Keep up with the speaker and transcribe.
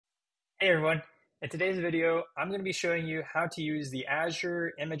Hey everyone, in today's video, I'm going to be showing you how to use the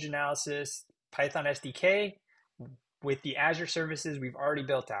Azure Image Analysis Python SDK with the Azure services we've already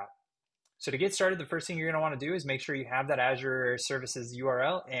built out. So to get started, the first thing you're going to want to do is make sure you have that Azure Services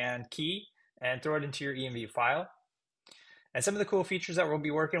URL and key and throw it into your env file. And some of the cool features that we'll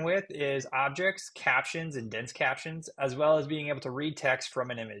be working with is objects, captions, and dense captions, as well as being able to read text from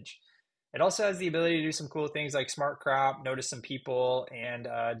an image. It also has the ability to do some cool things like smart crop, notice some people, and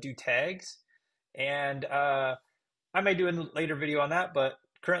do tags. And I may do a later video on that, but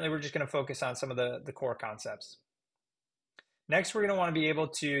currently we're just going to focus on some of the core concepts. Next, we're going to want to be able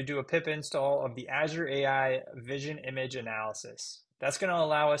to do a pip install of the Azure AI Vision Image Analysis. That's going to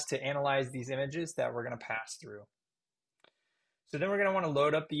allow us to analyze these images that we're going to pass through. So then we're going to want to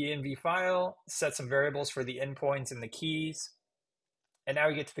load up the env file, set some variables for the endpoints and the keys, and now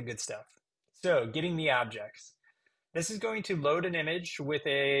we get to the good stuff. So getting the objects. This is going to load an image with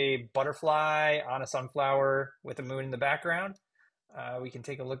a butterfly on a sunflower with a moon in the background. We can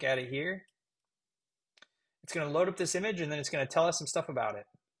take a look at it here. It's going to load up this image and then it's going to tell us some stuff about it.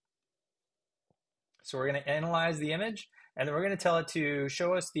 So we're going to analyze the image and then we're going to tell it to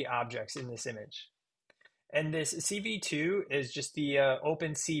show us the objects in this image. And this CV2 is just the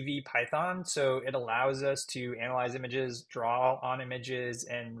OpenCV Python, so it allows us to analyze images, draw on images,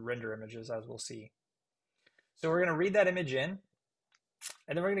 and render images, as we'll see. So we're going to read that image in,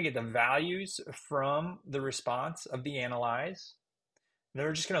 and then we're going to get the values from the response of the analyze. Then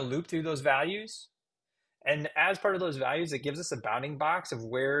we're just going to loop through those values. And as part of those values, it gives us a bounding box of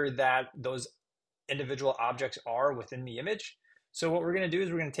where those individual objects are within the image. So what we're going to do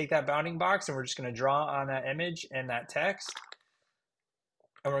is we're going to take that bounding box and we're just going to draw on that image and that text.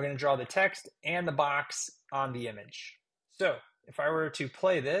 And we're going to draw the text and the box on the image. So if I were to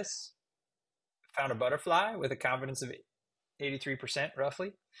play this, found a butterfly with a confidence of 83%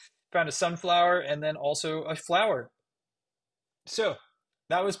 roughly, found a sunflower, and then also a flower. So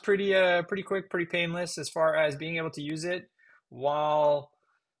that was pretty quick, pretty painless as far as being able to use it while,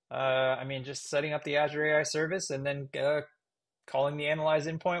 just setting up the Azure AI service and then calling the analyze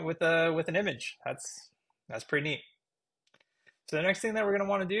endpoint with an image. That's pretty neat. So the next thing that we're going to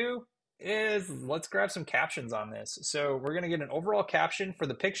want to do is let's grab some captions on this. So we're going to get an overall caption for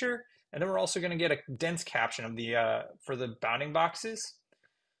the picture, and then we're also going to get a dense caption of the for the bounding boxes.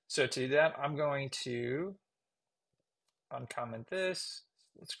 So to do that, I'm going to uncomment this.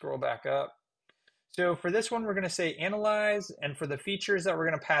 Let's scroll back up. So for this one, we're going to say analyze, and for the features that we're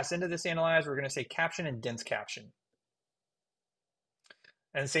going to pass into this analyze, we're going to say caption and dense caption.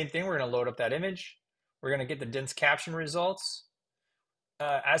 And the same thing, we're going to load up that image. We're going to get the dense caption results.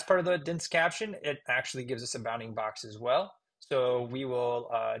 As part of the dense caption, it actually gives us a bounding box as well. So we will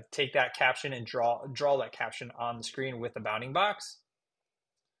take that caption and draw that caption on the screen with the bounding box.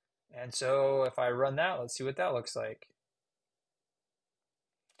 And so if I run that, let's see what that looks like.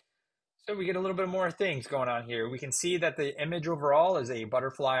 So we get a little bit more things going on here. We can see that the image overall is a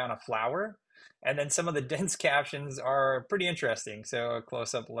butterfly on a flower. And then some of the dense captions are pretty interesting. So a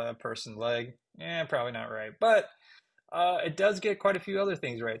close-up person leg, probably not right. But it does get quite a few other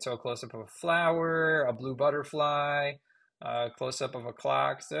things right. So a close-up of a flower, a blue butterfly, a close-up of a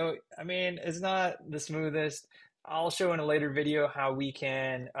clock. So, it's not the smoothest. I'll show in a later video how we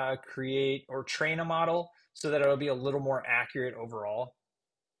can create or train a model so that it'll be a little more accurate overall.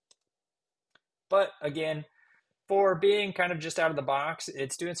 But again, for being kind of just out of the box,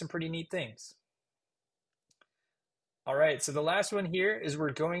 it's doing some pretty neat things. All right, so the last one here is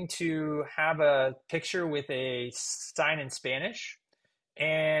we're going to have a picture with a sign in Spanish,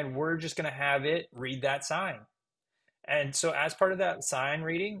 and we're just going to have it read that sign. And so as part of that sign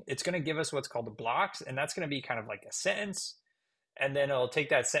reading, it's going to give us what's called the blocks, and that's going to be kind of like a sentence. And then it'll take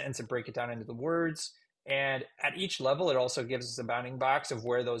that sentence and break it down into the words. And at each level, it also gives us a bounding box of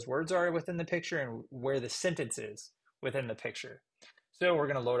where those words are within the picture and where the sentence is within the picture. So we're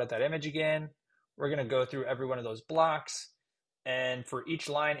going to load up that image again. We're going to go through every one of those blocks. And for each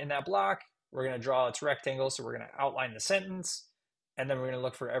line in that block, we're going to draw its rectangle. So we're going to outline the sentence. And then we're going to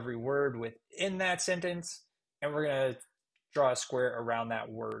look for every word within that sentence. And we're going to draw a square around that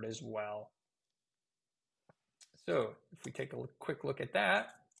word as well. So if we take a quick look at that,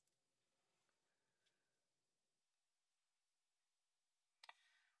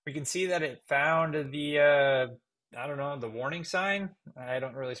 we can see that it found the, the warning sign. I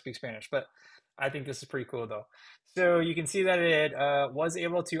don't really speak Spanish, but I think this is pretty cool though. So you can see that it was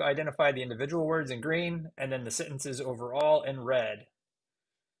able to identify the individual words in green and then the sentences overall in red.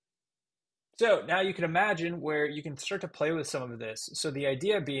 So now you can imagine where you can start to play with some of this. So the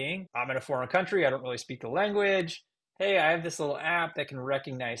idea being, I'm in a foreign country, I don't really speak the language. hey, I have this little app that can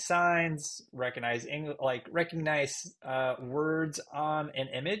recognize signs, recognize words on an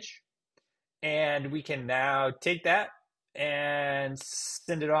image, and we can now take that and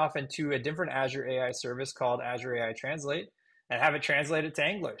send it off into a different Azure AI service called Azure AI Translate and have it translated to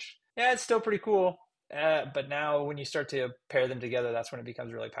English. Yeah, it's still pretty cool. But now when you start to pair them together, that's when it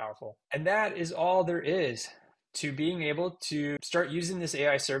becomes really powerful. And that is all there is to being able to start using this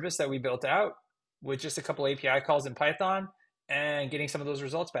AI service that we built out with just a couple API calls in Python and getting some of those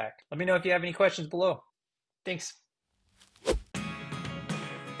results back. Let me know if you have any questions below. Thanks.